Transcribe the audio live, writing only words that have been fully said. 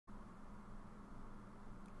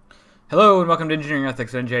Hello and welcome to Engineering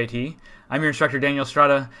Ethics at NJIT. I'm your instructor Daniel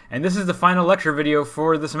Strada, and this is the final lecture video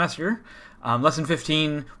for the semester. Lesson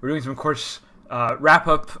 15, we're doing some course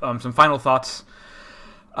wrap-up, some final thoughts.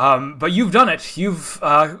 But you've done it. You've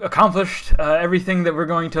accomplished everything that we're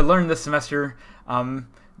going to learn this semester.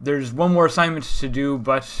 There's one more assignment to do,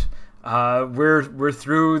 but we're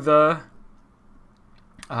through the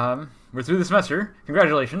semester.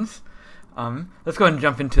 Congratulations. Let's go ahead and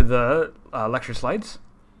jump into the lecture slides.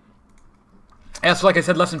 So like I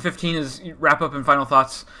said, Lesson 15 is wrap-up and final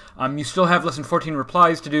thoughts. You still have Lesson 14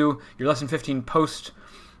 replies to do, your Lesson 15 post.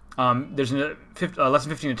 There's a Lesson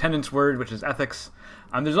 15 attendance word, which is ethics.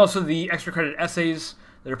 There's also the extra credit essays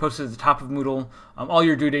that are posted at the top of Moodle. All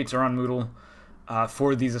your due dates are on Moodle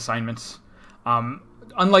for these assignments.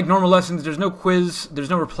 Unlike normal lessons, there's no quiz, there's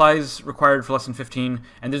no replies required for Lesson 15,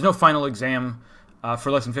 and there's no final exam for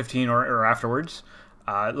Lesson 15 or afterwards.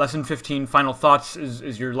 Lesson 15 final thoughts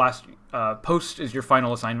is your last post, is your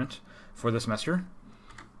final assignment for the semester.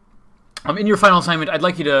 In your final assignment, I'd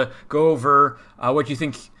like you to go over what you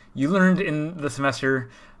think you learned in the semester,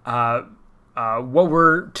 what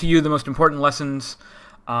were to you the most important lessons,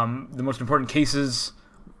 the most important cases,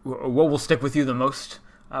 what will stick with you the most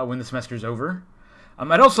when the semester is over.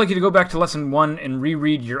 I'd also like you to go back to Lesson 1 and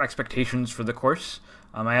reread your expectations for the course.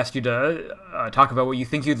 I asked you to talk about what you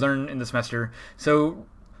think you'd learn in the semester. So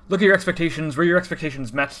look at your expectations. Were your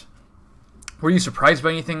expectations met? Were you surprised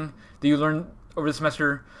by anything that you learned over the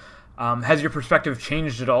semester? Has your perspective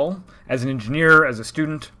changed at all as an engineer, as a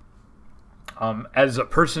student, as a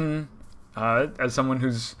person, as someone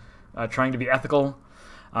who's trying to be ethical?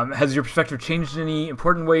 Has your perspective changed in any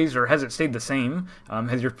important ways, or has it stayed the same?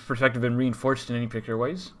 Has your perspective been reinforced in any particular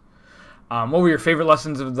ways? What were your favorite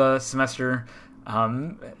lessons of the semester?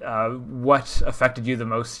 What affected you the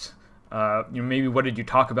most? Maybe what did you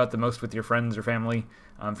talk about the most with your friends or family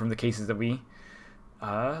from the cases that we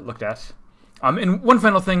looked at? And one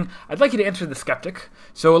final thing, I'd like you to answer the skeptic.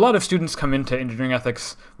 So a lot of students come into engineering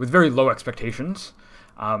ethics with very low expectations,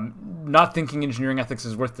 not thinking engineering ethics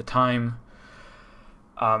is worth the time,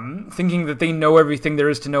 thinking that they know everything there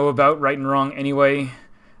is to know about right and wrong anyway,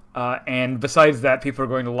 and besides that, people are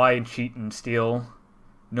going to lie and cheat and steal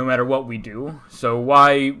no matter what we do. So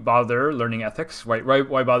why bother learning ethics? Why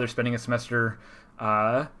bother spending a semester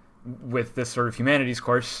with this sort of humanities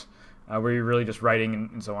course where you're really just writing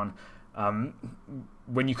and so on,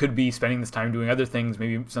 when you could be spending this time doing other things,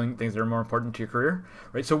 maybe some things that are more important to your career,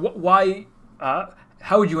 right? So why?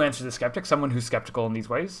 How would you answer the skeptic? Someone who's skeptical in these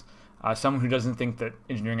ways, someone who doesn't think that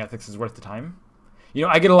engineering ethics is worth the time.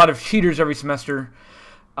 I get a lot of cheaters every semester,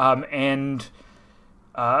 and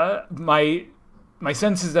my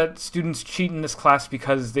sense is that students cheat in this class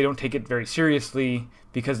because they don't take it very seriously,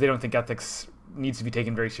 because they don't think ethics needs to be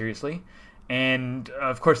taken very seriously. And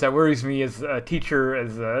of course that worries me as a teacher,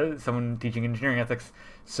 as someone teaching engineering ethics.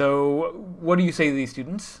 So what do you say to these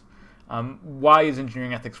students? Why is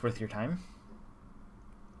engineering ethics worth your time?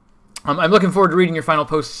 I'm looking forward to reading your final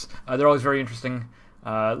posts. They're always very interesting.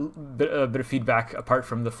 A bit of feedback apart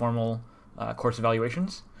from the formal course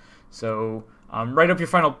evaluations. So write up your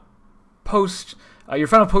final post. Your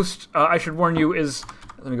final post, I should warn you, is,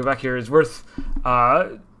 let me go back here, is worth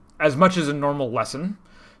as much as a normal lesson.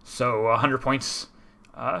 So 100 points.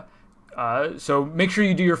 So make sure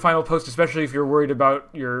you do your final post, especially if you're worried about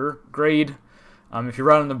your grade. If you're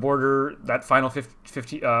right on the border, that final that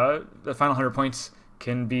final 100 points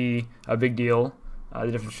can be a big deal.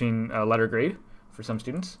 The difference between letter grade for some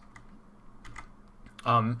students.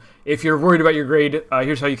 If you're worried about your grade,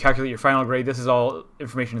 here's how you calculate your final grade. This is all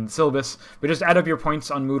information in the syllabus, but just add up your points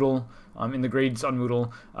on Moodle, in the grades on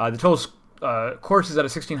Moodle. The total course is at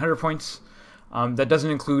 1,600 points. That doesn't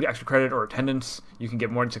include extra credit or attendance. You can get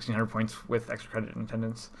more than 1,600 points with extra credit and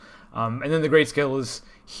attendance. And then the grade scale is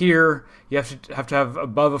here. You have to have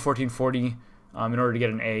above a 1440 in order to get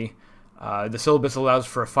an A. The syllabus allows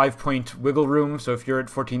for a 5-point wiggle room, so if you're at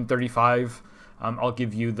 1435, I'll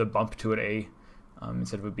give you the bump to an A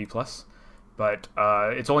instead of a B+. But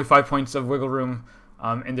it's only 5 points of wiggle room,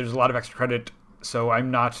 and there's a lot of extra credit, so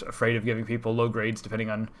I'm not afraid of giving people low grades depending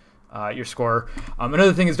on your score.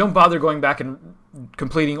 Another thing is, don't bother going back and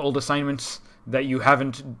completing old assignments that you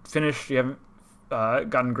haven't finished, you haven't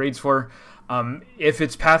gotten grades for. If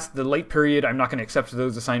it's past the late period, I'm not going to accept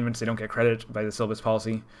those assignments. They don't get credit by the syllabus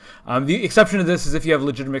policy. The exception to this is if you have a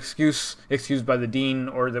legitimate excuse, excused by the dean,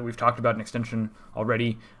 or that we've talked about an extension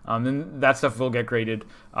already, then that stuff will get graded.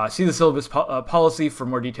 See the syllabus policy for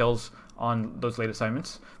more details on those late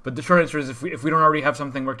assignments. But the short answer is, if we don't already have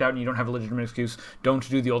something worked out and you don't have a legitimate excuse, don't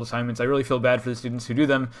do the old assignments. I really feel bad for the students who do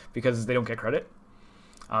them because they don't get credit.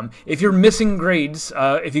 If you're missing grades,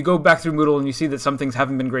 if you go back through Moodle and you see that some things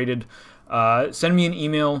haven't been graded, send me an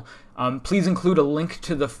email. Please include a link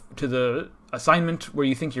to the assignment where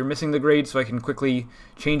you think you're missing the grade so I can quickly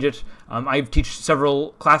change it. I teach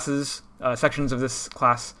several classes, sections of this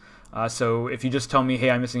class, so if you just tell me, hey,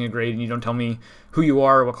 I'm missing a grade, and you don't tell me who you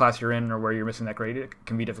are, or what class you're in, or where you're missing that grade, it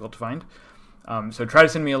can be difficult to find. So try to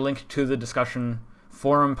send me a link to the discussion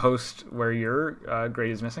forum post where your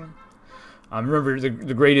grade is missing. Remember,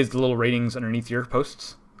 the grade is the little ratings underneath your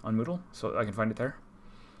posts on Moodle, so I can find it there.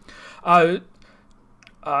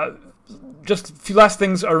 Just a few last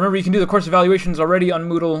things. Remember, you can do the course evaluations already on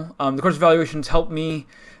Moodle. The course evaluations help me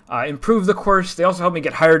improve the course. They also help me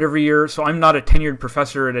get hired every year. So I'm not a tenured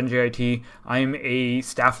professor at NJIT. I'm a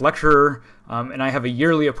staff lecturer, and I have a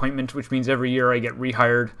yearly appointment, which means every year I get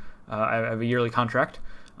rehired. I have a yearly contract.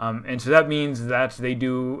 And so that means that they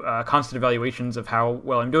do constant evaluations of how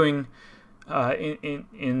well I'm doing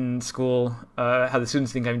in school, how the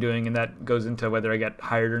students think I'm doing, and that goes into whether I get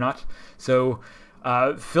hired or not. So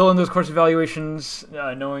fill in those course evaluations,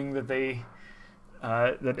 knowing that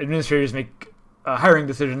that administrators make hiring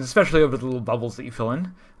decisions, especially over the little bubbles that you fill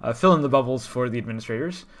in. Fill in the bubbles for the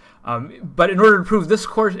administrators. But in order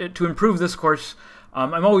to improve this course,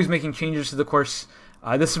 I'm always making changes to the course.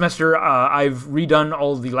 This semester, I've redone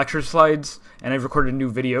all the lecture slides, and I've recorded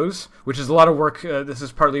new videos, which is a lot of work. This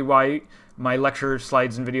is partly why my lecture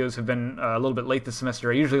slides and videos have been a little bit late this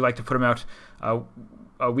semester. I usually like to put them out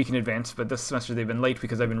a week in advance, but this semester they've been late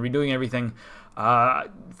because I've been redoing everything.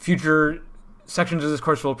 Future sections of this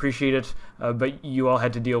course will appreciate it, but you all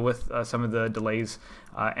had to deal with some of the delays,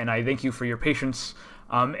 and I thank you for your patience.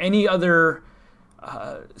 Any other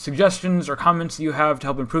suggestions or comments that you have to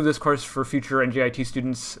help improve this course for future NJIT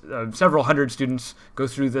students? Several hundred students go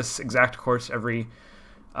through this exact course every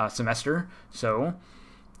semester, so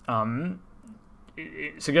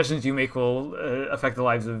suggestions you make will affect the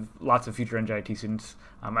lives of lots of future NJIT students.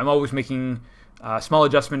 I'm always making small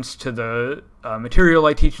adjustments to the material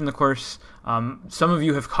I teach in the course. Some of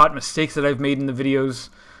you have caught mistakes that I've made in the videos.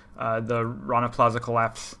 The Rana Plaza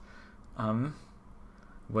collapse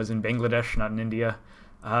was in Bangladesh, not in India.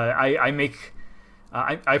 I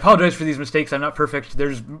apologize for these mistakes. I'm not perfect.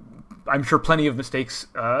 There's, I'm sure, plenty of mistakes,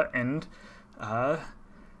 and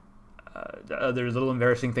there's little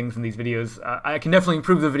embarrassing things in these videos. I can definitely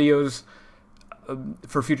improve the videos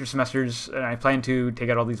for future semesters, and I plan to take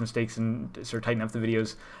out all these mistakes and sort of tighten up the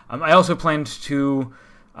videos. I also planned to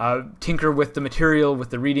tinker with the material,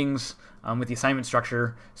 with the readings, with the assignment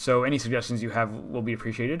structure, so any suggestions you have will be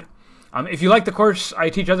appreciated. If you like the course, I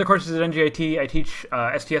teach other courses at NJIT. I teach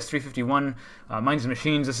STS 351, Minds and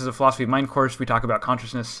Machines. This is a philosophy of mind course. We talk about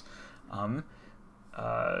consciousness, how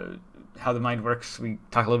the mind works. We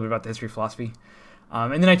talk a little bit about the history of philosophy.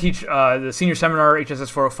 And then I teach the senior seminar, HSS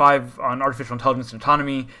 405, on artificial intelligence and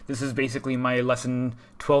autonomy. This is basically my lesson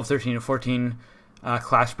 12, 13, and 14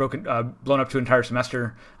 class blown up to an entire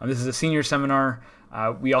semester. This is a senior seminar.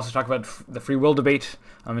 We also talk about the free will debate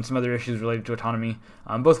and some other issues related to autonomy.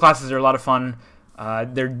 Both classes are a lot of fun.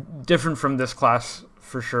 They're different from this class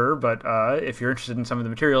for sure, but if you're interested in some of the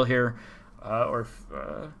material here, or if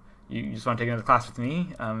you just want to take another class with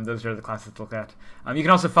me, those are the classes to look at. You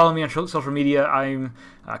can also follow me on social media. I'm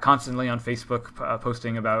constantly on Facebook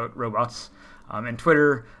posting about robots, and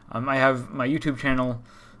Twitter. I have my YouTube channel.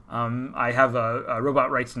 I have a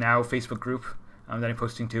Robot Rights Now Facebook group that I'm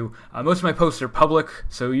posting to. Most of my posts are public,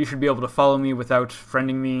 so you should be able to follow me without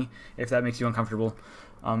friending me if that makes you uncomfortable.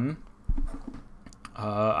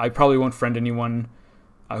 I probably won't friend anyone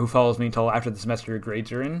who follows me until after the semester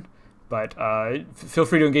grades are in, but feel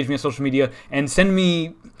free to engage me on social media and send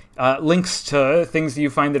me links to things that you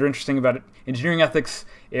find that are interesting about engineering ethics.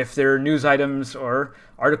 If there are news items or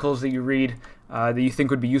articles that you read that you think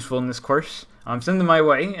would be useful in this course, send them my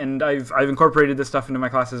way, and I've incorporated this stuff into my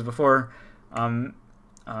classes before. And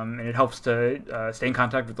it helps to stay in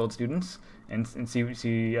contact with old students and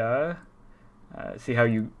see how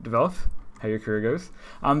you develop, how your career goes.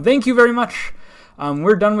 Thank you very much.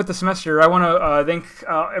 We're done with the semester. I want to thank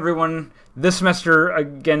everyone this semester,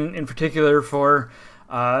 again in particular, for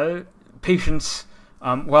patience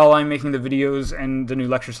while I'm making the videos and the new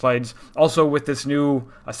lecture slides. Also with this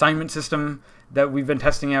new assignment system that we've been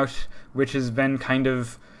testing out, which has been kind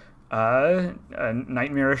of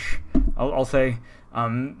nightmarish, I'll say.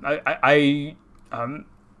 I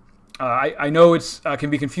know it's can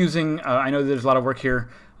be confusing. I know there's a lot of work here,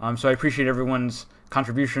 so I appreciate everyone's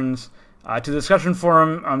contributions to the discussion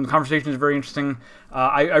forum. The conversation is very interesting.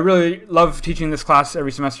 I really love teaching this class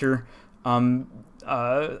every semester.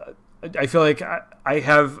 I feel like I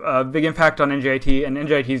have a big impact on NJIT, and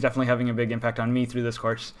NJIT is definitely having a big impact on me through this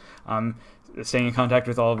course. Staying in contact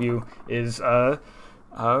with all of you is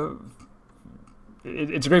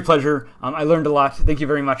it's a great pleasure. I learned a lot. Thank you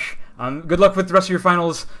very much. Good luck with the rest of your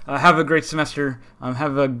finals. Have a great semester.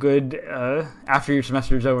 Have a good after your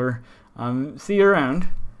semester's over. See you around.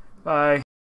 Bye.